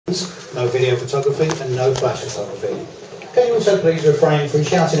no video photography and no flash photography. Can you also please refrain from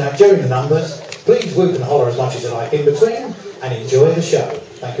shouting out during the numbers? Please whoop and holler as much as you like in between and enjoy the show.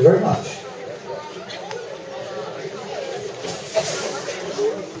 Thank you very much.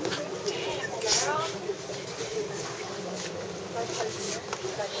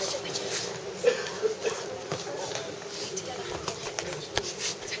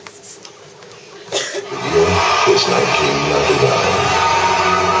 It's 1999.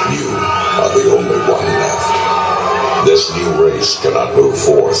 You are the only one left. This new race cannot move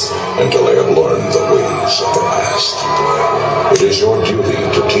forth until they have learned the ways of the past. It is your duty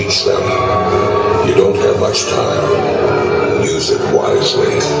to teach them. You don't have much time. Use it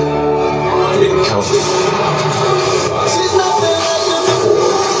wisely. In counting